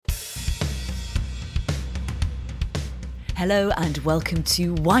Hello and welcome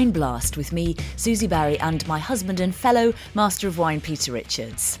to Wine Blast with me, Susie Barry, and my husband and fellow Master of Wine, Peter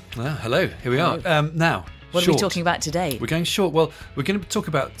Richards. Hello, here we are. Now, what are we talking about today? We're going short. Well, we're going to talk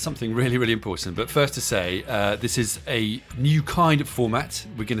about something really, really important. But first to say, this is a new kind of format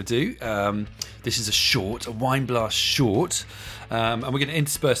we're going to do. This is a Wine Blast short. And we're going to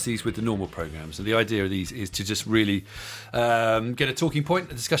intersperse these with the normal programmes. And the idea of these is to just really get a talking point,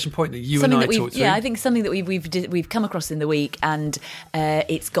 a discussion point that you and I talk through. Yeah, I think something that we've come across in the week, and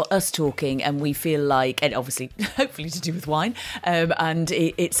it's got us talking, and we feel like, and obviously, hopefully to do with wine, and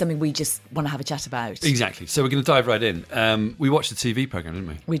it's something we just want to have a chat about. Exactly. So we're going to dive right in. We watched the TV programme, didn't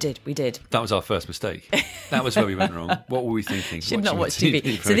we? We did. That was our first mistake. That was where we went wrong. What were we thinking? Should not watch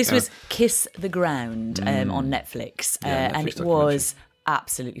TV. So this was Kiss the Ground on Netflix, and it was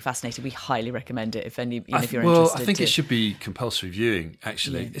absolutely fascinating. We highly recommend it if you're interested. Well, I think it should be compulsory viewing,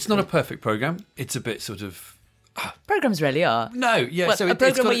 actually. It's not a perfect programme. It's a bit sort of... Programmes really are. No, yeah. Well, so a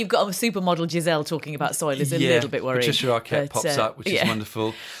programme where you've got a supermodel Giselle talking about soil is a little bit worrying. Patricia Arquette pops up, which is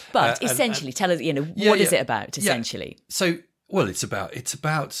wonderful. But essentially, tell us, what is it about, essentially? So, well, it's about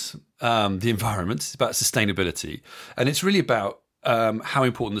the environment. It's about sustainability. And it's really about how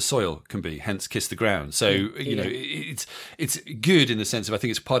important the soil can be, hence Kiss the Ground. So, it's good in the sense of, I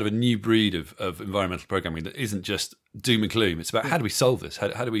think it's part of a new breed of environmental programming that isn't just doom and gloom. It's about how do we solve this?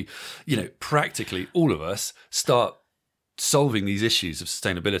 How do we, practically all of us start solving these issues of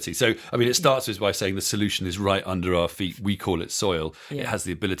sustainability. So, I mean, it starts with by saying the solution is right under our feet. We call it soil. Yeah. It has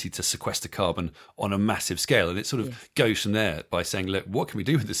the ability to sequester carbon on a massive scale. And it sort of goes from there by saying, look, what can we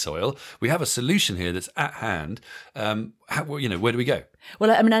do with the soil? We have a solution here that's at hand. Where do we go?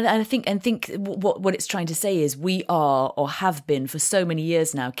 Well, I mean, I think what it's trying to say is we are, or have been for so many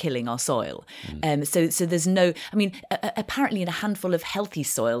years now, killing our soil. So there's no, I mean, apparently in a handful of healthy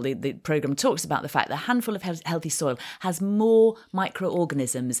soil, the programme talks about the fact that a handful of healthy soil has more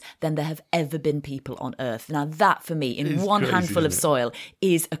microorganisms than there have ever been people on Earth. Now that, for me, in one handful of soil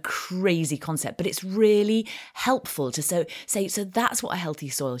is a crazy concept, but it's really helpful to say, so that's what a healthy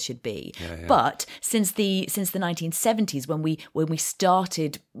soil should be. Yeah. But since the 1970s, when we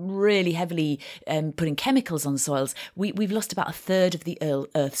started really heavily putting chemicals on soils, we've lost about a third of the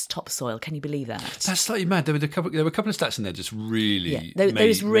Earth's topsoil. Can you believe that? That's slightly mad. There were a couple of stats in there just really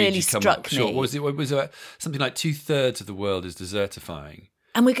those really struck me. Sure. What was it? Something like 2/3 of the world is desertifying.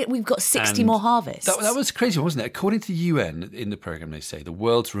 And we've got 60 more harvests. That was crazy, wasn't it? According to the UN, in the programme, they say the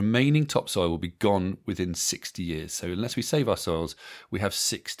world's remaining topsoil will be gone within 60 years. So unless we save our soils, we have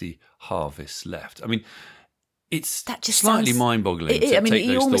 60 harvests left. I mean, it's slightly mind-boggling.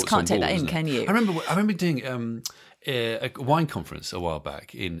 You almost can't take that in, can you? I remember doing a wine conference a while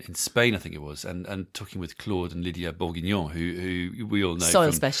back in Spain, I think it was, and talking with Claude and Lydia Bourguignon, who we all know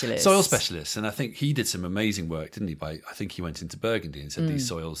soil specialists, and I think he did some amazing work, didn't he? I think he went into Burgundy and said these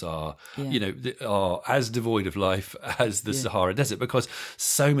soils are are as devoid of life as the Sahara Desert because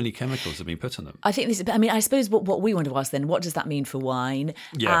so many chemicals have been put on them. I think this. I mean, I suppose what we want to ask then: what does that mean for wine,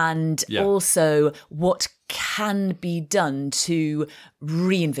 and also what can be done to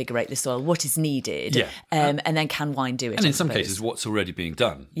reinvigorate the soil? What is needed? And then can wine do it? And in some cases, what's already being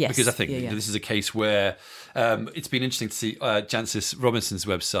done? Yes. Because I think this is a case where it's been interesting to see Jancis Robinson's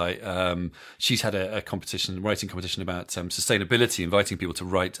website. She's had a writing competition about sustainability, inviting people to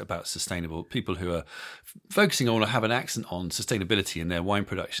write about sustainable, people who are focusing on or have an accent on sustainability in their wine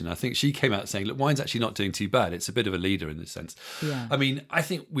production. I think she came out saying, look, wine's actually not doing too bad. It's a bit of a leader in this sense. Yeah. I mean, I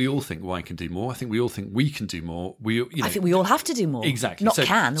think we all think wine can do more. I think we all think we can do more. I think we all have to do more. Exactly. So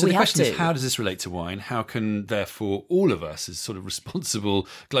the we have question to. is, how does this relate to wine? How can, therefore, all of us as sort of responsible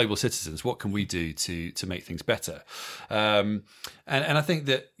global citizens, what can we do to make things better? And I think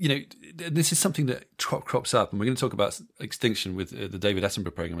that, this is something that crops up, and we're going to talk about extinction with the David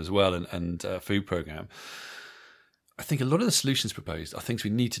Attenborough programme as well, and food programme. I think a lot of the solutions proposed are things we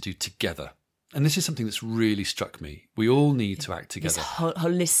need to do together. And this is something that's really struck me. We all need to act together. This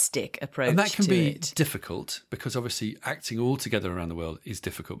holistic approach to it. And that can be difficult because obviously acting all together around the world is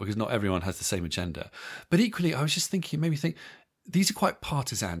difficult because not everyone has the same agenda. But equally, I was just thinking, these are quite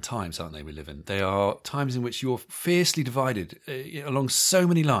partisan times, aren't they, we live in? They are times in which you're fiercely divided along so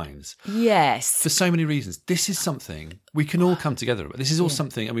many lines. Yes. For so many reasons. This is something we can all come together about. This is all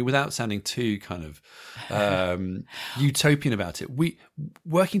something, I mean, without sounding too kind of utopian about it,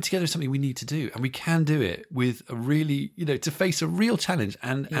 working together is something we need to do. And we can do it with a really, to face a real challenge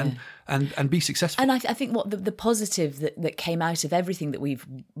and be successful. And I think what the positive that came out of everything that we've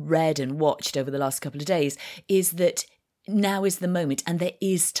read and watched over the last couple of days is that now is the moment, and there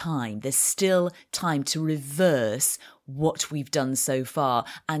is time. There's still time to reverse what we've done so far,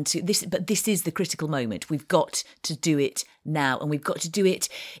 and to this. But this is the critical moment. We've got to do it now, and we've got to do it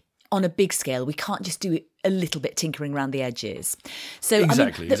on a big scale. We can't just do it a little bit tinkering around the edges. So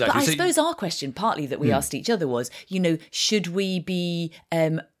exactly. But I suppose our question, partly that we asked each other, was, should we be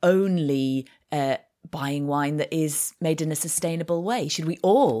only buying wine that is made in a sustainable way? Should we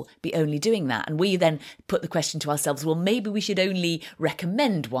all be only doing that? And we then put the question to ourselves, well, maybe we should only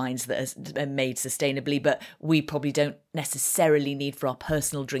recommend wines that are made sustainably, but we probably don't necessarily need for our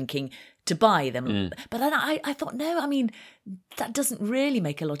personal drinking to buy them. But then I thought, no, that doesn't really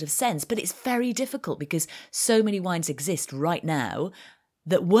make a lot of sense. But it's very difficult because so many wines exist right now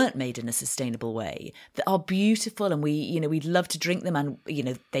that weren't made in a sustainable way, that are beautiful, and we'd love to drink them, and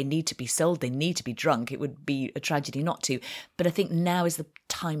they need to be sold, they need to be drunk. It would be a tragedy not to. But I think now is the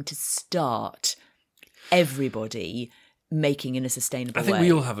time to start everybody making in a sustainable way. I think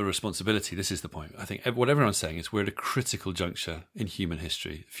we all have a responsibility. This is the point. I think what everyone's saying is we're at a critical juncture in human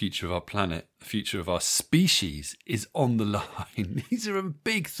history. The future of our planet, the future of our species is on the line. These are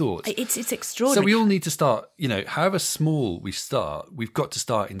big thoughts. It's extraordinary. So we all need to start, however small we start, we've got to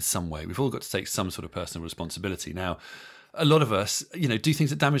start in some way. We've all got to take some sort of personal responsibility. Now, a lot of us, do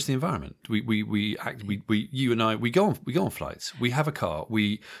things that damage the environment. You and I, we go on flights. We have a car.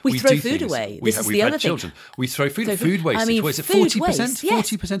 We throw do food things. away. We This have is the other thing. children. We throw food. Food wastage. What is it? 40%.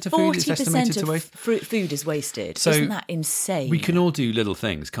 40% of food is estimated to waste. Food is wasted. So isn't that insane? We can all do little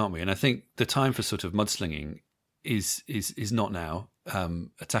things, can't we? And I think the time for sort of mudslinging is not now.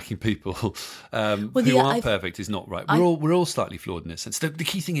 Attacking people who aren't perfect is not right. We're all slightly flawed in this sense. The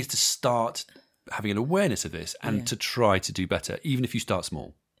key thing is to start having an awareness of this and to try to do better, even if you start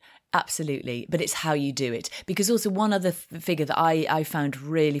small. Absolutely. But it's how you do it. Because also one other figure that I found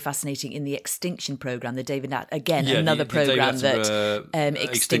really fascinating in the Extinction Programme, the David another programme that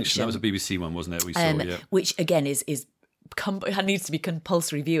Extinction. That was a BBC one, wasn't it? We saw, which again is needs to be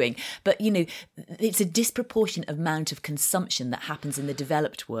compulsory viewing. But, it's a disproportionate amount of consumption that happens in the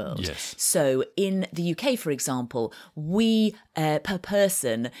developed world. Yes. So in the UK, for example, we per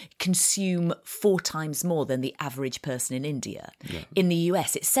person consume 4 times more than the average person in India. Yeah. In the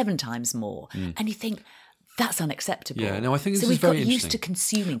US, it's 7 times more. And you think, that's unacceptable. Yeah, no, I think this so is very interesting. So we've got used to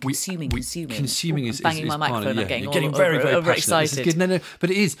consuming. Consuming is banging my microphone. I'm getting very, very overexcited. This is good. No,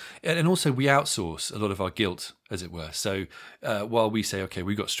 but it is, and also we outsource a lot of our guilt, as it were. So while we say, okay,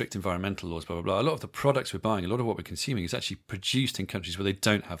 we've got strict environmental laws, blah, blah, blah, a lot of the products we're buying, a lot of what we're consuming is actually produced in countries where they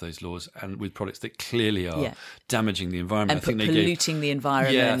don't have those laws, and with products that clearly are damaging the environment. And polluting the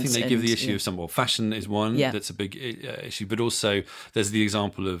environment. Yeah, I think they give the issue of fashion is one that's a big issue, but also there's the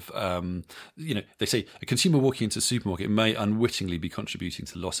example of, they say a consumer walking into a supermarket may unwittingly be contributing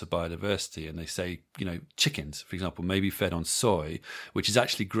to loss of biodiversity, and they say, chickens, for example, may be fed on soy, which is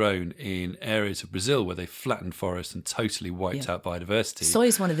actually grown in areas of Brazil where they flattened forests and totally wiped out biodiversity. Soy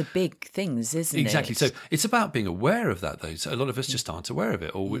is one of the big things, isn't it? Exactly. So it's about being aware of that, though. So a lot of us just aren't aware of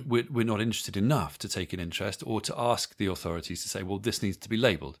it, or we're not interested enough to take an interest or to ask the authorities to say, well, this needs to be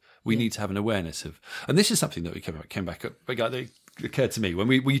labelled. We need to have an awareness of, and this is something that came back up. It occurred to me when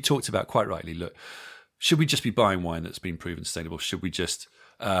we talked about, quite rightly, look, should we just be buying wine that's been proven sustainable? Should we just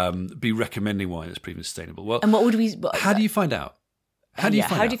be recommending wine that's proven sustainable? Well, and what would we? How do you find out? How do you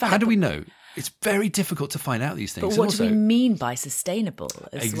find out? How do we know? It's very difficult to find out these things. But what do we mean by sustainable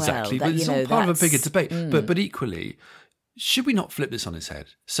as exactly, well? But it's all part of a bigger debate. But equally, should we not flip this on its head?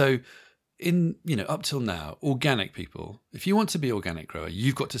 So up till now, organic people, if you want to be organic grower,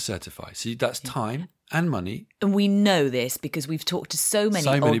 you've got to certify. So that's time and money. And we know this because we've talked to so many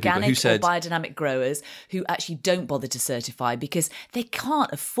organic or biodynamic growers who actually don't bother to certify because they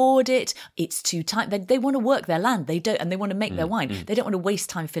can't afford it. It's too tight. They want to work their land. They don't, and they want to make their wine. They don't want to waste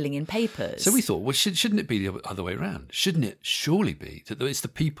time filling in papers. So we thought, well, shouldn't it be the other way around? Shouldn't it surely be that it's the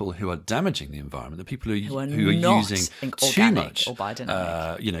people who are damaging the environment, the people who are using too much or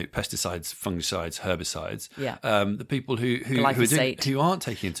biodynamic, pesticides, fungicides, herbicides. Yeah. The people who aren't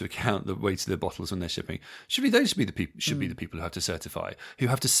taking into account the weight of their bottles when they're shipping. Should be the people who have to certify, who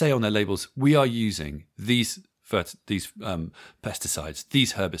have to say on their labels, we are using these pesticides,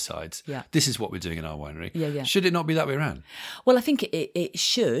 these herbicides. Yeah. This is what we're doing in our winery. Yeah. Should it not be that way around? Well, I think it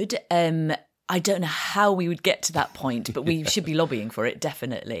should. I don't know how we would get to that point, but we should be lobbying for it,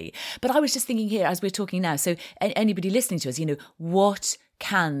 definitely. But I was just thinking here, as we're talking now, so anybody listening to us, what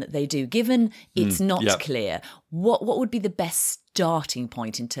can they do? Given it's not clear, what would be the best starting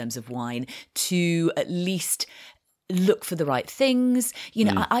point in terms of wine to at least look for the right things?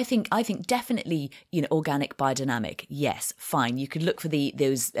 I think definitely, organic, biodynamic, yes, fine. You could look for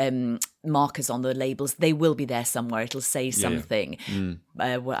those markers on the labels. They will be there somewhere. It'll say something.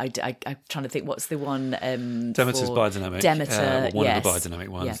 I'm trying to think, what's the one? Demeter's biodynamic. Demeter, one yes. of the biodynamic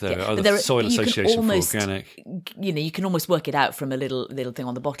ones. Yeah, There yeah. are But the Soil Association for Organic. You can almost work it out from a little thing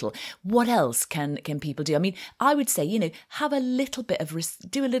on the bottle. What else can people do? I mean, I would say, have a little bit of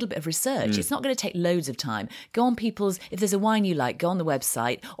do a little bit of research. It's not going to take loads of time. Go on if there's a wine you like, go on the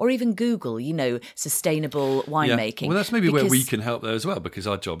website, or even Google, sustainable winemaking. Well, that's maybe where we can help there as well, because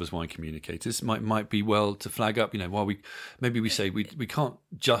our job as wine communicators might be well to flag up, while we say we can't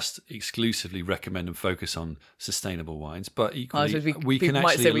just exclusively recommend and focus on sustainable wines, but equally we can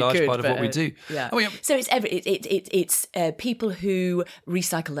actually a large part of what we do. Yeah. So it's people who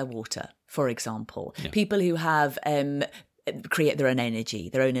recycle their water, for example, people who have create their own energy,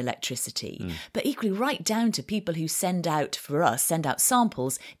 their own electricity, but equally right down to people who send out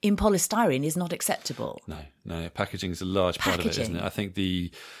samples in polystyrene is not acceptable. No, packaging is a large part of it, isn't it? I think the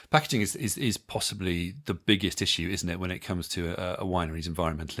packaging is possibly the biggest issue, isn't it, when it comes to a winery's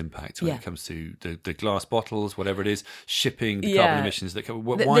environmental impact, when it comes to the glass bottles, whatever it is, shipping, the carbon emissions that come.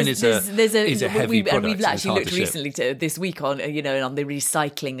 Wine is a heavy product. And we've actually looked recently to this week on, on the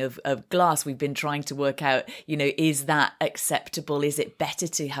recycling of glass. We've been trying to work out, is that acceptable? Is it better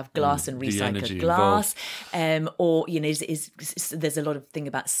to have glass and recycled glass? Or, there's a lot of thing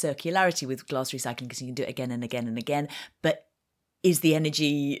about circularity with glass recycling, because you can do it again and again and again, but is the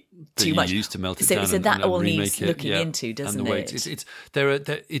energy too much? Used to melt it down so and, that and all remake needs it. looking into, doesn't it?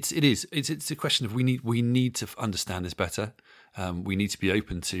 It's a question of we need to understand this better. We need to be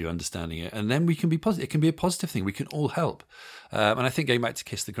open to understanding it, and then we can be positive. It can be a positive thing. We can all help. And I think going back to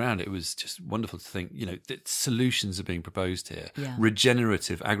Kiss the Ground, it was just wonderful to think, that solutions are being proposed here. Yeah.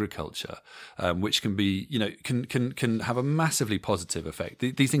 Regenerative agriculture, which can be, can have a massively positive effect.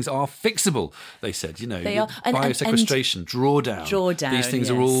 These things are fixable, they said. They are. Biosequestration, drawdown. These things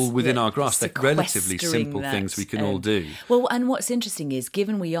are all within our grasp. They're relatively simple things we can all do. Well, and what's interesting is,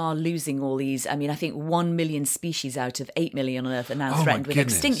 given we are losing all these, I think 1 million species out of 8 million on Earth are now threatened with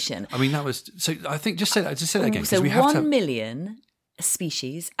extinction. That was so. I think just say that again. So we have 1 million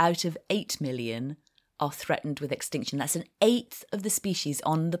species out of 8 million are threatened with extinction. That's an eighth of the species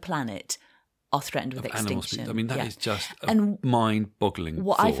on the planet are threatened with extinction. That is just mind-boggling.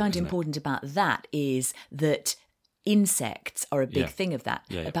 What I found important about that is that insects are a big thing of that,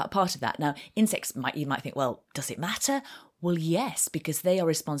 about part of that. Now, insects, you might think, well, does it matter? Well, yes, because they are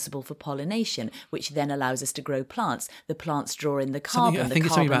responsible for pollination, which then allows us to grow plants. The plants draw in the carbon. The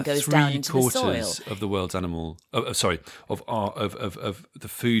carbon goes down into the soil. 3/4 of the world's of the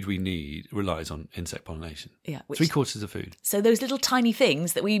food we need relies on insect pollination. Yeah, 3/4 of food. So those little tiny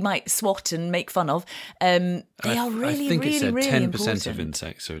things that we might swat and make fun of, they are really, I think really, it said really 10% important. of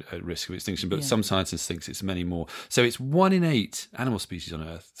insects are at risk of extinction, but some scientists think it's many more. So it's 1 in 8 animal species on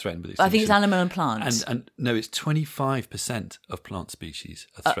Earth threatened with extinction. I think it's animal and plants. And no, it's 25% of plant species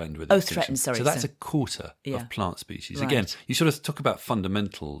are threatened with extinction. Threatened, sorry. So that's a quarter of plant species. Right. Again, you sort of talk about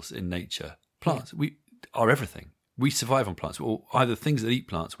fundamentals in nature. Plants, we are everything. We survive on plants, or either things that eat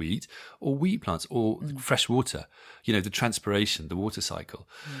plants we eat, or we eat plants, or fresh water. The transpiration, the water cycle.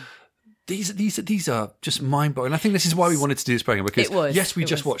 These are just mind-boggling. I think this is why we wanted to do this program, because we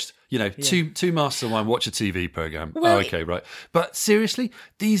just watched, two Masters of Wine watch a TV program. Well, right. But seriously,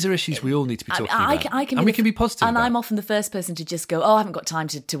 these are issues we all need to be talking about. We can be positive and about. I'm often the first person to just go, I haven't got time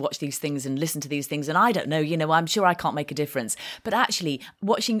to watch these things and listen to these things, and I don't know, I'm sure I can't make a difference. But actually,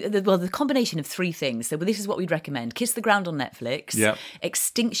 watching the combination of three things. So this is what we'd recommend: Kiss the Ground on Netflix. Yep.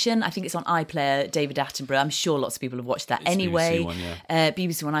 Extinction, I think it's on iPlayer. David Attenborough. I'm sure lots of people have watched that anyway. BBC One,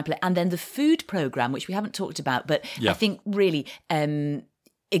 BBC One iPlayer, and then the food programme, which we haven't talked about, but I think really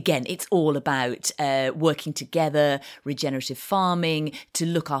again, it's all about working together, regenerative farming, to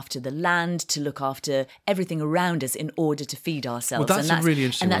look after the land, to look after everything around us in order to feed ourselves. Well, that's a really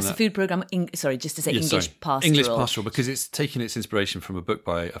interesting one. And that's one, the food programme, English Pastoral. English Pastoral, because it's taken its inspiration from a book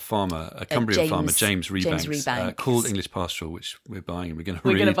by a farmer, a Cumbrian farmer, James Rebanks, called English Pastoral, which we're buying and we're going to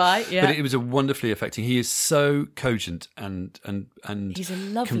read. We're going to buy, yeah. But it was a wonderfully affecting. He is so cogent and he's a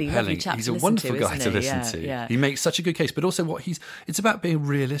lovely, compelling. lovely chap He's to a listen wonderful to, guy to listen to. Yeah. He makes such a good case, but also it's about being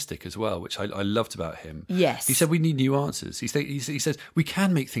realistic as well, which I loved about him. Yes. He said we need new answers. He says we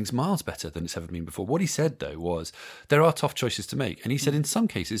can make things miles better than it's ever been before. What he said, though, was there are tough choices to make. And he said in some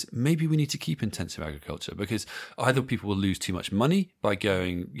cases, maybe we need to keep intensive agriculture, because either people will lose too much money by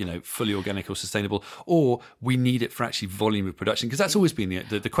going, fully organic or sustainable, or we need it for actually volume of production. Because that's always been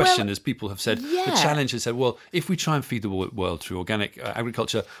the question, as people have said. Yeah. The challenge has said, well, if we try and feed the world through organic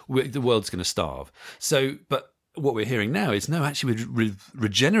agriculture, the world's going to starve. So, but what we're hearing now is no, actually with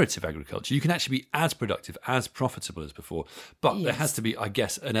regenerative agriculture, you can actually be as productive, as profitable as before. But there has to be, I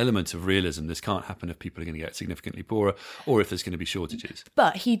guess, an element of realism. This can't happen if people are going to get significantly poorer or if there's going to be shortages.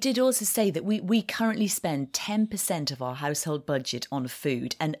 But he did also say that we currently spend 10% of our household budget on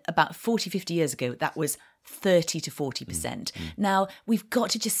food. And about 40, 50 years ago, that was 30 to 40%. Now, we've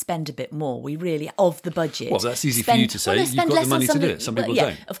got to just spend a bit more. We really, of the budget. Well, that's easy for you to say. You've got the money to do it. Some people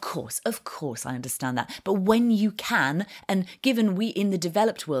don't. Of course, I understand that. But when you can, and given we in the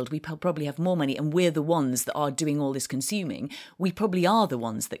developed world, we probably have more money and we're the ones that are doing all this consuming, we probably are the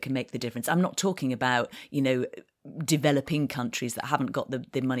ones that can make the difference. I'm not talking about, developing countries that haven't got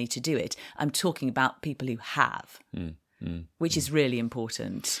the money to do it. I'm talking about people who have. Which is really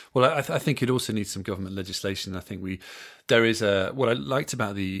important. Well, I think it also needs some government legislation. I think there is what I liked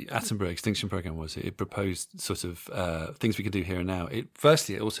about the Attenborough Extinction Programme was it proposed sort of things we can do here and now.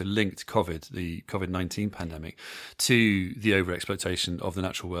 Firstly, it also linked the COVID-19 pandemic to the overexploitation of the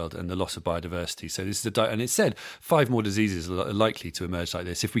natural world and the loss of biodiversity. So this is and it said 5 more diseases are likely to emerge like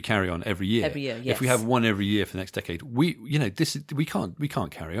this if we carry on every year. Every year, yes. If we have one every year for the next decade, we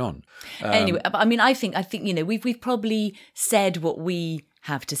can't carry on. Anyway, I mean, I think we've probably said what we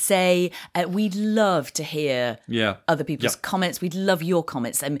have to say. We'd love to hear other people's comments. We'd love your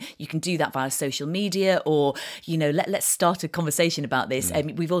comments. You can do that via social media or, let's start a conversation about this.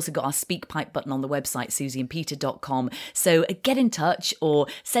 We've also got our SpeakPipe button on the website, susieandpeter.com. So get in touch or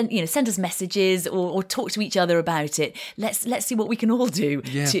send us messages or talk to each other about it. Let's see what we can all do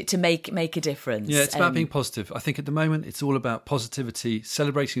to make a difference. Yeah, it's about being positive. I think at the moment it's all about positivity,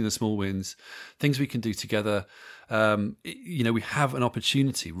 celebrating the small wins, things we can do together. We have an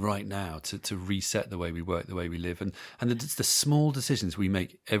opportunity right now to reset the way we work, the way we live. And the small decisions we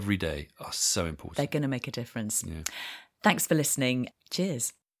make every day are so important. They're going to make a difference. Yeah. Thanks for listening.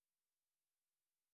 Cheers.